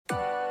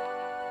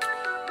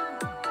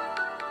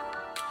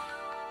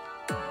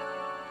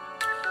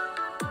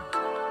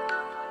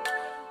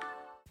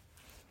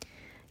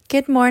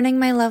Good morning,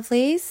 my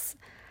lovelies.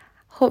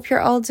 Hope you're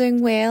all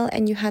doing well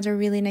and you had a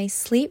really nice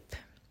sleep.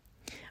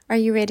 Are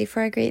you ready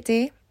for a great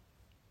day?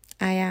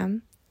 I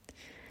am.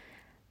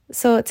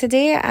 So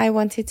today I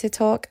wanted to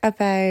talk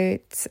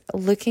about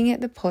looking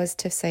at the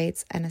positive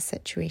sides in a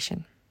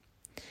situation.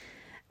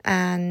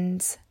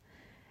 And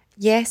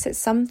yes, it's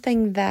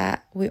something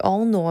that we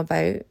all know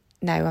about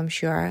now, I'm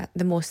sure,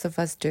 the most of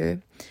us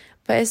do.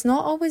 But it's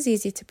not always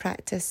easy to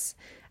practice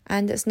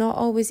and it's not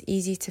always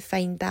easy to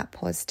find that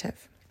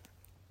positive.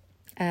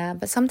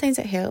 But sometimes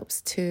it helps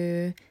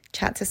to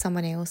chat to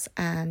someone else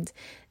and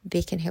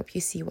they can help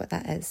you see what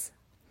that is.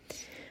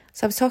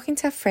 So I was talking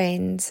to a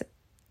friend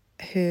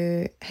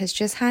who has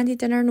just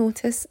handed in her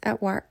notice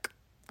at work.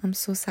 I'm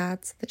so sad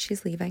that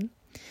she's leaving.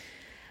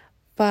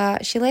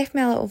 But she left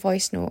me a little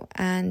voice note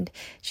and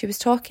she was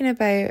talking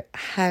about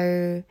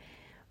how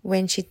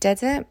when she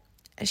did it,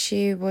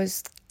 she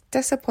was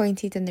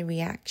disappointed in the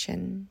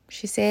reaction.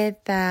 She said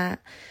that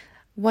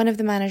one of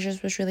the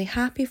managers was really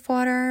happy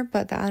for her,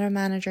 but the other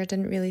manager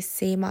didn't really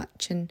say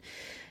much and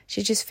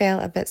she just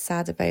felt a bit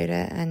sad about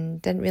it and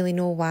didn't really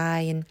know why,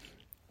 and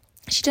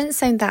she didn't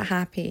sound that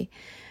happy.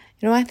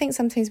 You know, I think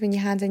sometimes when you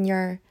hand in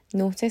your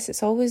notice,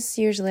 it's always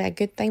usually a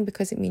good thing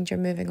because it means you're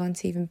moving on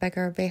to even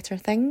bigger, better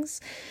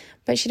things,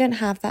 but she didn't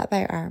have that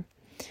about her.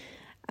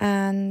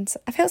 And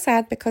I felt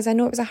sad because I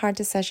know it was a hard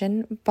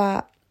decision,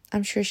 but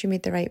I'm sure she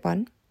made the right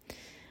one.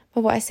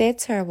 But what I said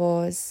to her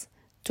was,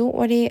 don't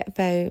worry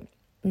about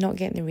not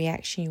getting the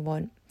reaction you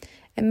want.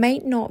 It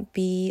might not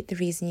be the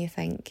reason you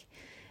think.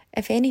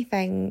 If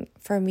anything,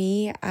 for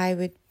me, I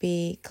would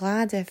be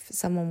glad if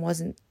someone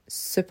wasn't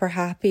super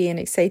happy and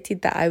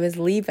excited that I was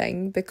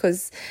leaving,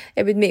 because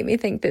it would make me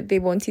think that they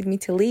wanted me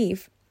to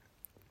leave.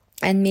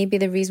 And maybe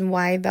the reason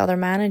why the other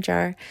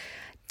manager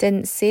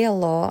didn't say a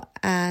lot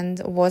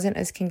and wasn't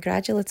as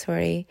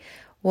congratulatory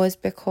was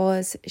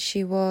because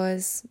she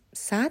was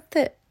sad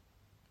that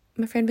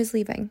my friend was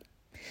leaving.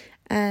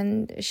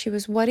 And she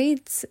was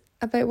worried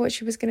about what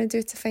she was going to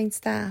do to find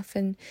staff.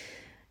 And,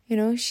 you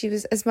know, she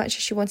was, as much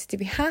as she wanted to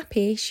be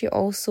happy, she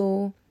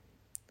also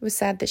was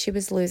sad that she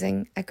was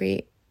losing a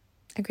great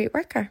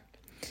worker.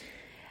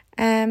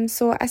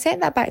 So I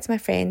sent that back to my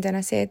friend and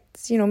I said,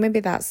 you know, maybe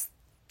that's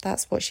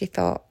what she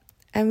thought.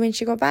 And when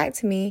she got back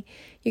to me,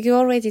 you could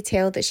already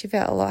tell that she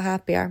felt a lot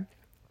happier.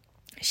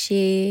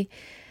 She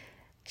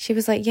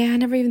was like, yeah, I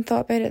never even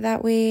thought about it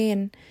that way.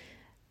 And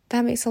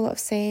that makes a lot of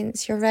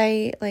sense. You're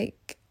right.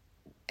 Like,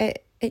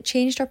 it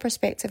changed her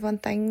perspective on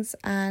things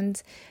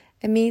and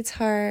it made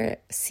her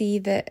see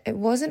that it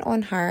wasn't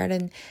on her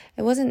and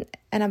it wasn't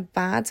in a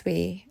bad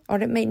way,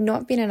 or it might not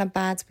have been in a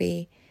bad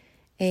way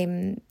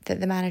that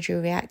the manager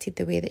reacted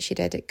the way that she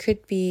did. It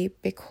could be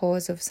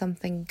because of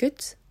something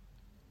good.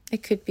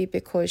 It could be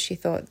because she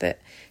thought that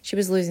she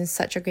was losing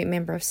such a great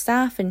member of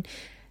staff and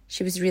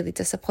she was really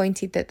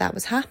disappointed that that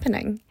was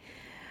happening.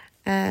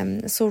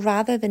 So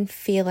rather than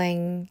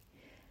feeling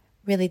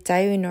really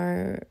down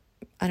or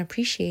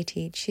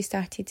unappreciated, she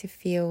started to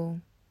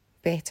feel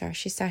better.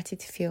 She started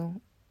to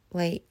feel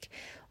like,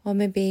 oh,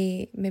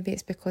 maybe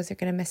it's because they're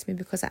going to miss me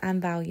because I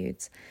am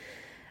valued.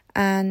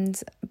 And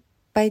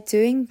by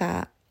doing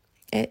that,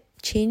 it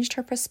changed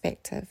her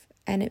perspective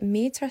and it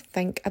made her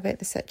think about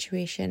the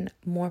situation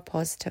more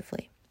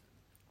positively.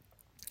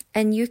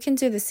 And you can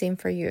do the same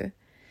for you.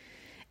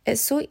 It's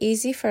so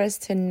easy for us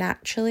to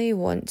naturally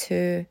want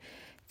to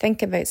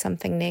think about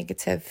something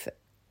negative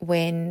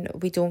when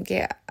we don't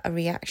get a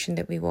reaction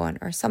that we want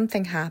or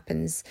something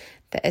happens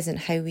that isn't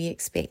how we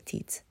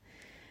expected.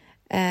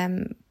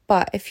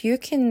 But if you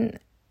can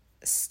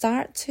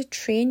start to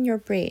train your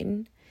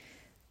brain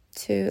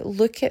to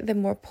look at the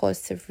more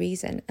positive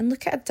reason and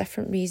look at a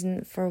different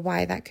reason for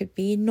why that could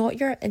be, not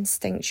your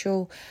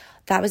instinctual,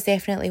 that was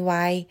definitely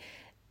why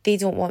they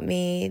don't want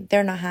me,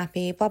 they're not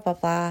happy, blah, blah,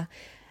 blah.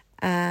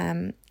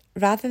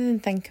 Rather than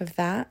think of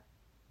that,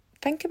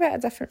 think about a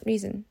different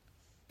reason.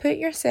 Put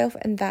yourself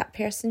in that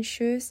person's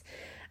shoes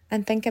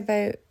and think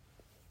about,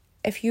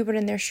 if you were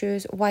in their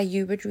shoes, why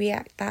you would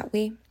react that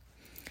way.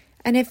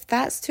 And if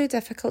that's too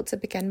difficult to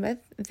begin with,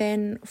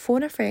 then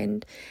phone a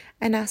friend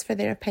and ask for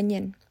their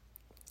opinion.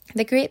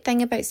 The great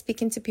thing about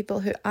speaking to people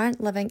who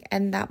aren't living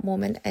in that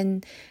moment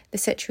in the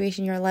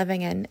situation you're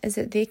living in is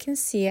that they can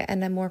see it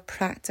in a more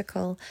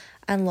practical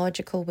and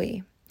logical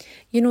way.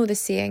 You know the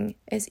saying,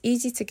 it's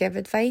easy to give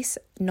advice,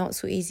 not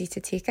so easy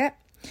to take it.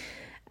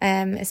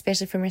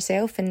 Especially for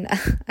myself, and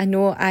I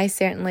know I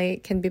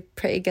certainly can be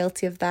pretty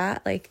guilty of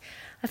that. Like,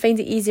 I find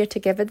it easier to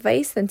give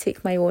advice than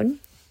take my own.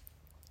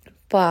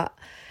 But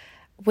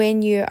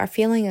when you are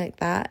feeling like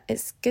that,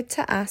 it's good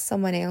to ask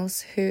someone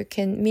else who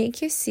can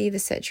make you see the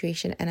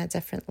situation in a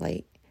different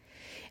light.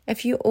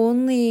 If you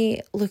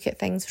only look at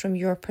things from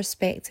your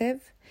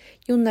perspective,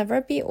 you'll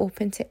never be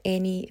open to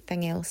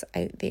anything else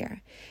out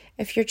there.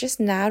 If you're just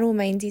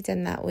narrow-minded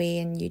in that way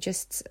and you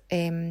just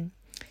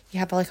you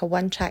have like a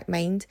one-track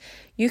mind,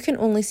 you can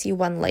only see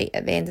one light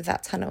at the end of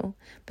that tunnel.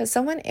 But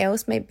someone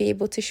else might be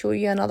able to show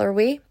you another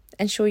way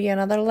and show you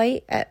another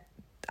light at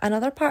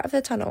another part of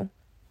the tunnel.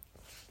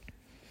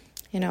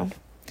 You know,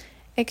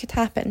 it could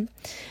happen.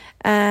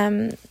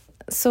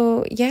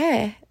 So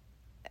yeah,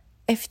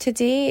 if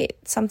today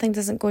something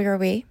doesn't go your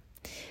way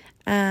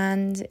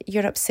and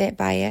you're upset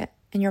by it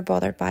and you're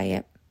bothered by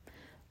it,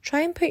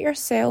 try and put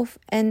yourself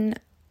in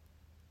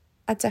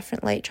a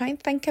different light. Try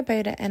and think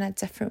about it in a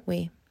different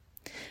way.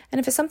 And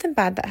if it's something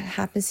bad that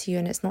happens to you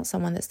and it's not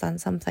someone that's done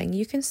something,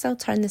 you can still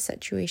turn the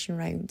situation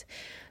round.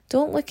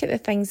 Don't look at the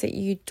things that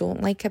you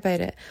don't like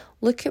about it.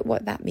 Look at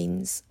what that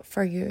means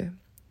for you.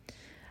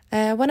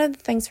 One of the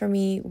things for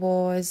me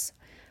was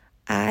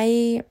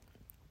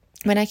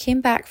when I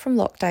came back from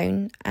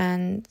lockdown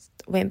and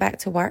went back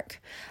to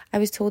work, I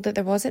was told that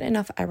there wasn't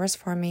enough hours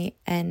for me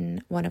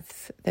in one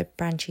of the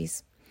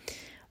branches,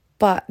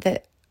 but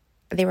that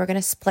they were going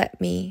to split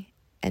me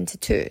into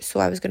two. So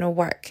I was going to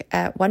work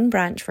at one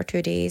branch for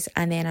 2 days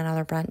and then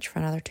another branch for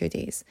another 2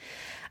 days.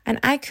 And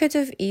I could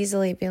have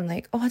easily been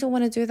like, oh, I don't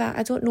want to do that.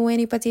 I don't know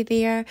anybody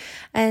there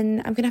and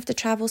I'm going to have to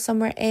travel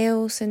somewhere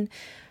else. And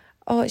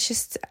oh,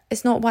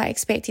 it's not what I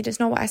expected. It's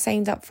not what I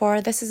signed up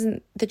for. This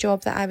isn't the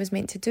job that I was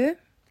meant to do.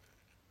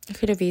 I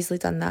could have easily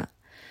done that.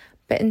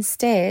 But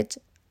instead,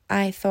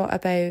 I thought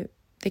about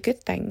the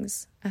good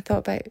things. I thought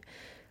about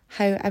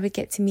how I would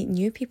get to meet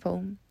new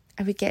people.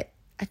 I would get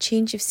a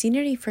change of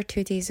scenery for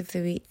 2 days of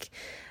the week.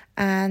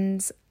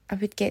 And I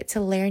would get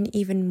to learn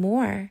even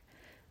more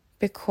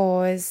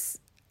because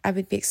I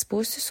would be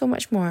exposed to so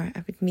much more.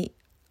 I would meet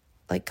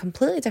like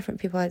completely different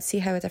people. I'd see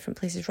how a different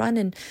places run,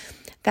 and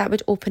that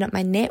would open up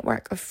my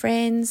network of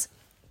friends.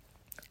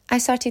 I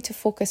started to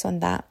focus on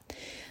that.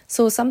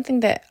 So something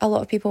that a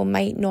lot of people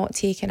might not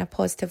take in a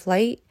positive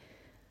light,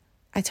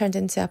 I turned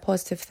into a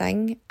positive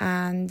thing.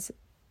 And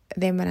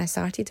then when I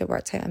started, it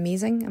worked out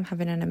amazing. I'm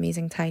having an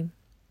amazing time.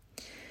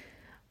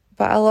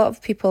 But a lot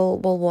of people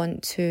will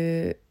want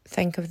to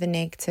think of the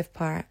negative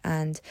part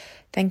and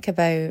think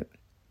about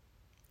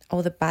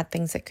all the bad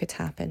things that could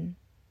happen.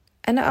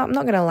 And I'm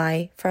not going to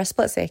lie, for a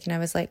split second, I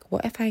was like,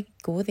 what if I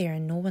go there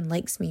and no one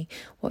likes me?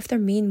 What if they're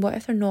mean? What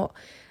if they're not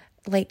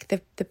like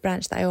the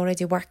branch that I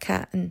already work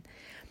at? And,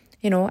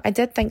 you know, I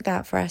did think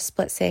that for a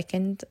split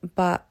second,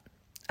 but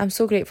I'm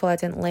so grateful I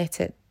didn't let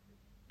it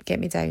get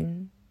me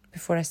down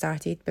before I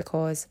started,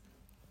 because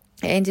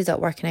it ended up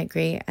working out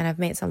great and I've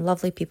met some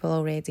lovely people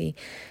already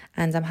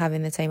and I'm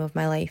having the time of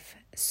my life.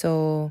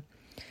 So,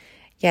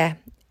 yeah,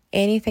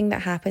 anything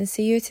that happens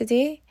to you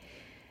today,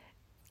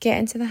 get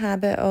into the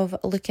habit of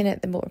looking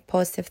at the more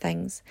positive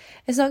things.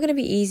 It's not going to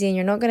be easy and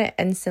you're not going to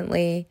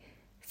instantly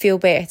feel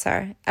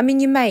better. I mean,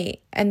 you might,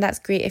 and that's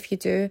great if you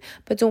do,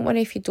 but don't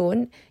worry if you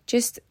don't.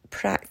 Just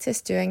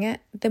practice doing it.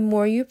 The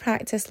more you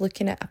practice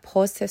looking at a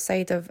positive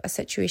side of a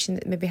situation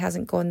that maybe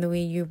hasn't gone the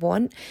way you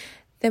want,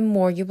 the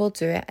more you will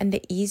do it and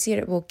the easier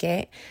it will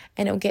get.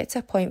 And it'll get to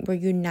a point where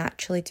you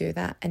naturally do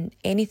that. And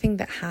anything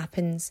that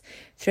happens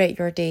throughout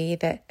your day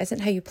that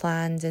isn't how you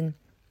planned and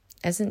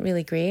isn't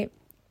really great,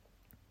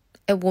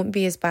 it won't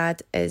be as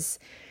bad as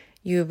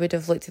you would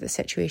have looked at the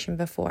situation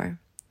before.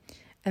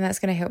 And that's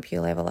going to help you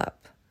level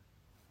up.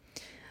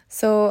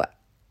 So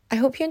I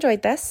hope you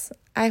enjoyed this.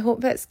 I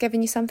hope it's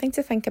given you something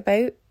to think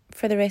about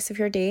for the rest of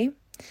your day.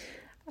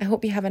 I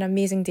hope you have an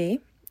amazing day.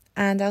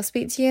 And I'll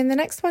speak to you in the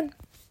next one.